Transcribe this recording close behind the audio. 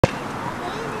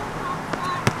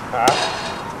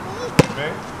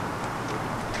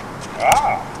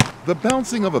The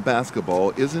bouncing of a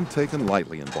basketball isn't taken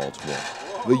lightly in Baltimore.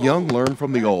 The young learn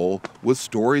from the old with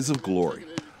stories of glory.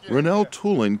 Rennell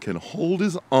Tulin can hold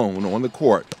his own on the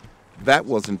court. That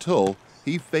was until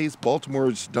he faced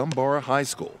Baltimore's Dunbar High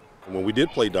School. When we did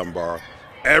play Dunbar,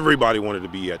 everybody wanted to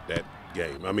be at that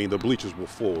game. I mean, the bleachers were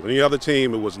full. Any other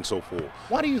team, it wasn't so full.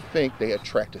 Why do you think they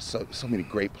attracted so many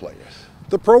great players?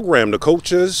 The program, the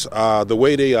coaches, the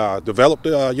way they developed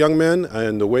the young men,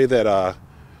 and the way that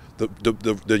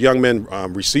the young men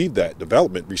received that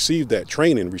development, received that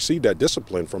training, received that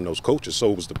discipline from those coaches.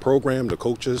 So it was the program, the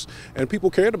coaches, and people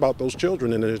cared about those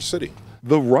children in their city.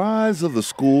 The rise of the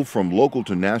school from local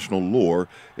to national lore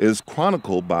is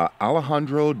chronicled by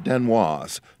Alejandro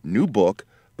Denoir's new book,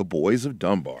 The Boys of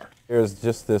Dunbar. There's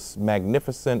just this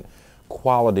magnificent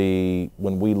quality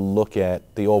when we look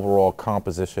at the overall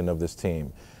composition of this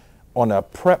team. On a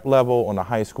prep level, on a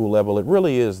high school level, it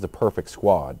really is the perfect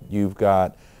squad. You've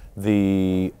got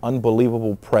the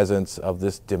unbelievable presence of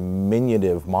this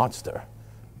diminutive monster,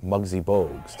 Muggsy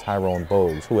Bogues, Tyrone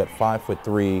Bogues, who at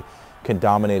 5'3" can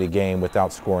dominate a game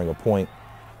without scoring a point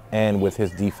and with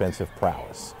his defensive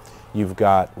prowess. You've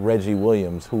got Reggie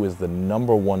Williams, who is the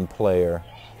 #1 player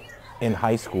in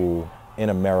high school in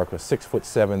America,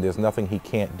 6'7". There's nothing he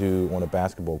can't do on a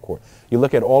basketball court. You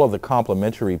look at all of the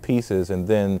complementary pieces, and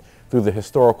then through the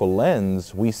historical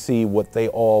lens, we see what they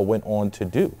all went on to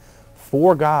do.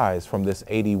 4 guys from this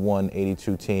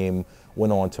 81-82 team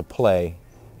went on to play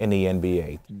in the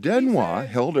NBA. Denoir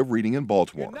held a reading in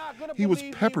Baltimore. He was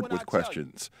peppered with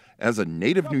questions. As a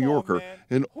native New Yorker,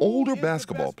 an older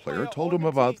basketball player told him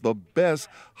about the best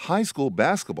high school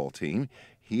basketball team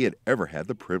he had ever had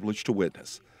the privilege to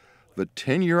witness. The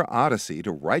 10-year odyssey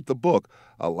to write the book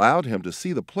allowed him to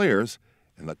see the players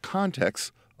in the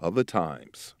context of the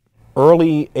times.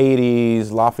 Early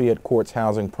 80s, Lafayette Courts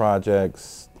housing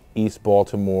projects, East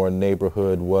Baltimore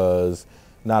neighborhood was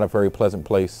not a very pleasant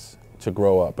place to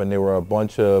grow up. And there were a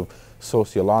bunch of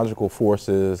sociological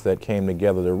forces that came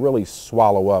together to really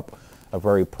swallow up a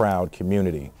very proud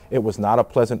community. It was not a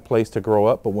pleasant place to grow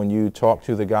up, but when you talk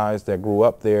to the guys that grew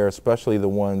up there, especially the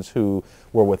ones who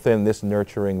were within this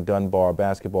nurturing Dunbar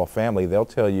basketball family, they'll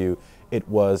tell you it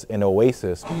was an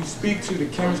oasis. Can you speak to the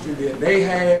chemistry that they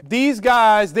had? These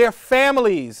guys, their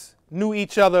families knew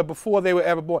each other before they were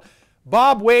ever born.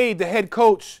 Bob Wade, the head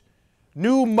coach,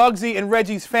 knew Muggsy and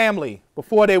Reggie's family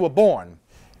before they were born.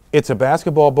 It's a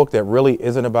basketball book that really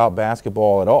isn't about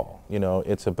basketball at all. You know,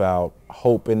 it's about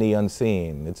hope in the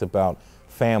unseen. It's about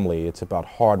family. It's about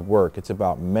hard work. It's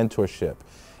about mentorship.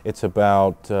 It's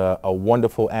about a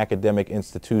wonderful academic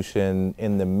institution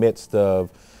in the midst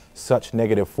of such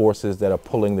negative forces that are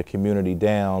pulling the community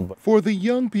down. For the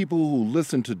young people who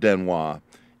listened to Denoir,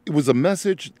 it was a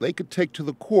message they could take to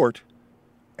the court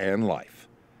and life.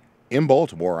 In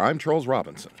Baltimore, I'm Charles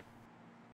Robinson.